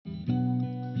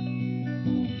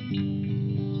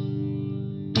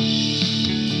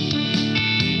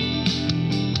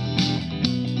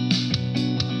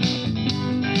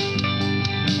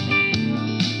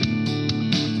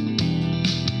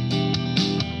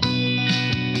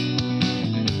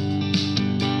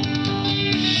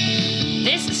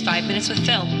5 Minutes with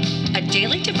Phil, a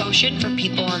daily devotion for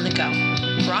people on the go.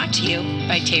 Brought to you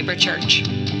by Tabor Church.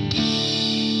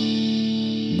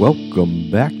 Welcome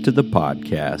back to the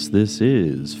podcast. This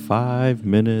is 5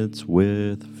 Minutes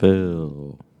with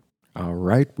Phil. All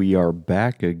right, we are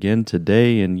back again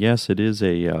today, and yes, it is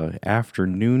a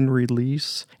afternoon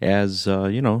release, as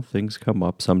things come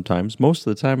up sometimes. Most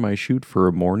of the time I shoot for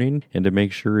a morning and to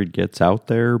make sure it gets out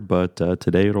there, but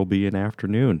today it'll be an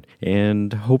afternoon,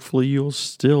 and hopefully you'll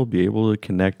still be able to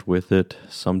connect with it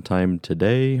sometime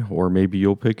today, or maybe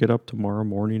you'll pick it up tomorrow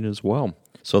morning as well.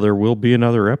 So there will be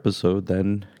another episode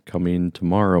then coming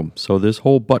tomorrow. So this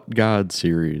whole But God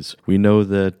series, we know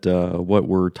that what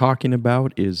we're talking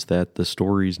about is that the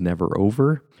story's never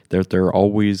over, that there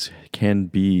always can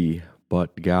be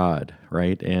but God,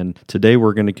 right? And today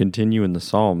we're going to continue in the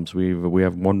Psalms. We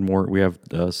have one more. We have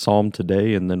a Psalm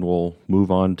today, and then we'll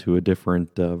move on to a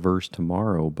different verse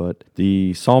tomorrow. But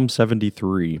the Psalm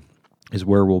 73 is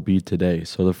where we'll be today.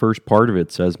 So the first part of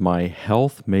it says, "My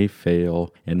health may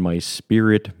fail and my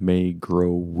spirit may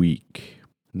grow weak."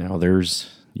 Now there's,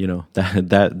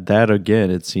 that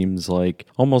again, it seems like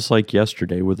almost like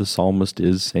yesterday where the psalmist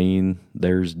is saying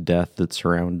there's death that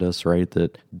surrounds us, right?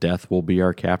 That death will be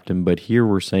our captain. But here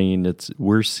we're saying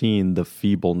we're seeing the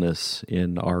feebleness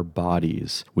in our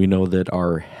bodies. We know that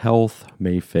our health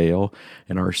may fail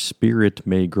and our spirit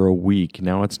may grow weak.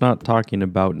 Now it's not talking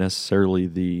about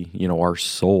necessarily our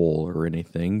soul or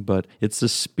anything, but it's the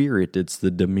spirit, it's the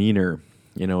demeanor.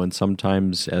 And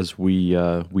sometimes as we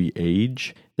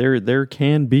age, there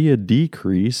can be a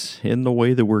decrease in the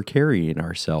way that we're carrying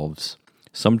ourselves.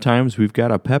 Sometimes we've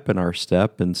got a pep in our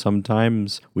step, and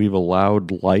sometimes we've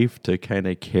allowed life to kind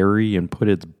of carry and put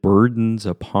its burdens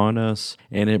upon us,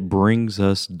 and it brings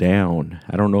us down.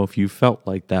 I don't know if you felt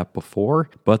like that before,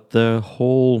 but the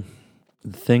whole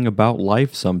thing about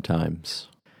life sometimes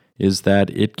is that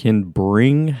it can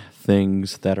bring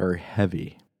things that are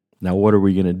heavy. Now, what are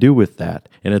we going to do with that?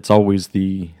 And that's always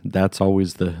the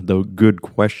good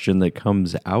question that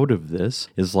comes out of this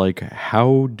is like,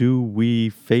 how do we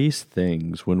face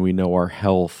things when we know our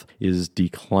health is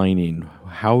declining?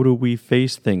 How do we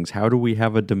face things? How do we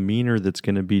have a demeanor that's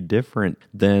going to be different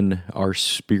than our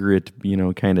spirit,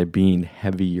 kind of being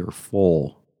heavy or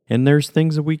full? And there's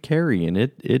things that we carry, and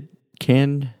it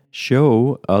can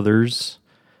show others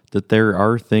that there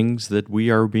are things that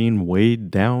we are being weighed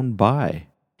down by.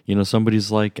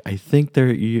 Somebody's like, I think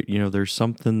there's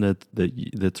something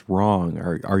that's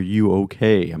wrong. Are you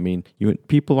okay? I mean,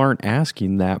 people aren't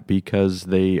asking that because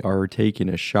they are taking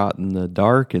a shot in the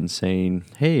dark and saying,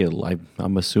 hey,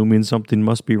 I'm assuming something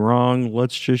must be wrong.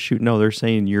 Let's just shoot. No, they're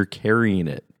saying you're carrying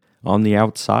it on the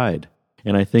outside.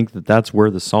 And I think that's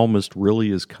where the psalmist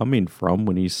really is coming from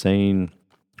when he's saying,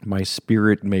 my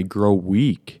spirit may grow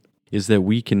weak. Is that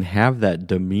we can have that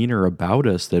demeanor about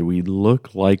us that we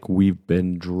look like we've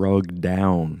been drugged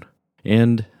down.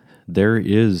 And there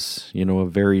is, a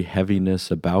very heaviness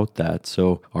about that.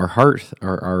 So our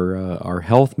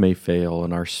health may fail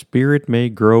and our spirit may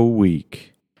grow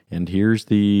weak. And here's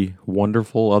the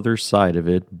wonderful other side of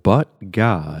it. But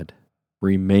God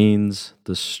remains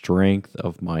the strength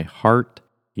of my heart.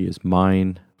 He is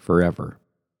mine forever.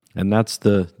 And that's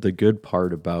the good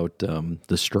part about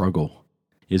the struggle.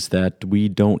 Is that we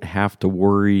don't have to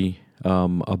worry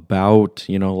about,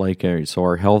 so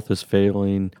our health is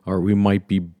failing, or we might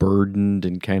be burdened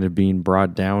and kind of being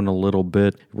brought down a little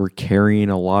bit. We're carrying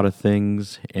a lot of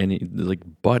things,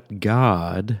 but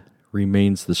God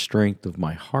remains the strength of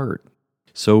my heart.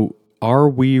 So are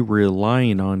we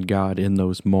relying on God in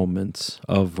those moments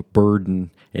of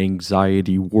burden,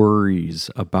 anxiety, worries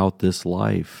about this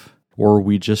life? Or are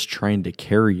we just trying to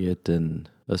carry it and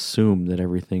assume that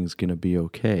everything's going to be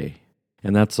okay?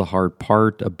 And that's the hard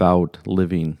part about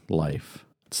living life.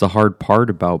 It's the hard part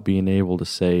about being able to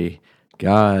say,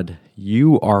 God,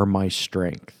 you are my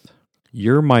strength.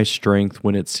 You're my strength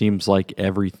when it seems like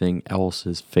everything else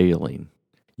is failing.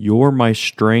 You're my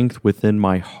strength within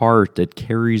my heart that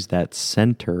carries that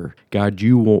center. God,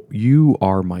 you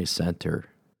are my center.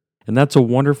 And that's a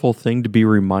wonderful thing to be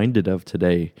reminded of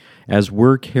today. As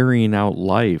we're carrying out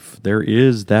life, there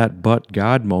is that but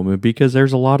God moment because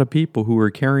there's a lot of people who are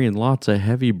carrying lots of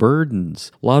heavy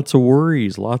burdens, lots of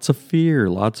worries, lots of fear,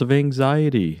 lots of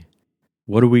anxiety.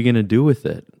 What are we going to do with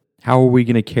it? How are we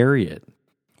going to carry it?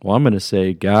 Well, I'm going to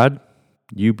say, God,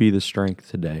 you be the strength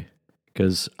today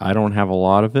because I don't have a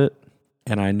lot of it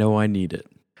and I know I need it.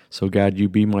 So God, you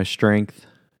be my strength.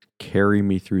 Carry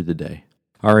me through the day.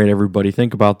 All right, everybody,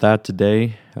 think about that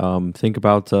today. Think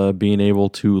about being able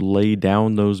to lay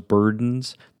down those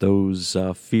burdens, those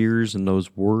fears, and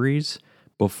those worries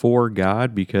before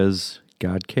God because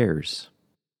God cares.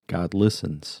 God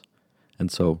listens.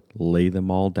 And so lay them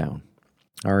all down.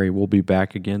 All right, we'll be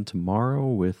back again tomorrow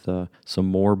with some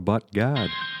more But God.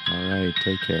 All right,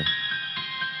 take care.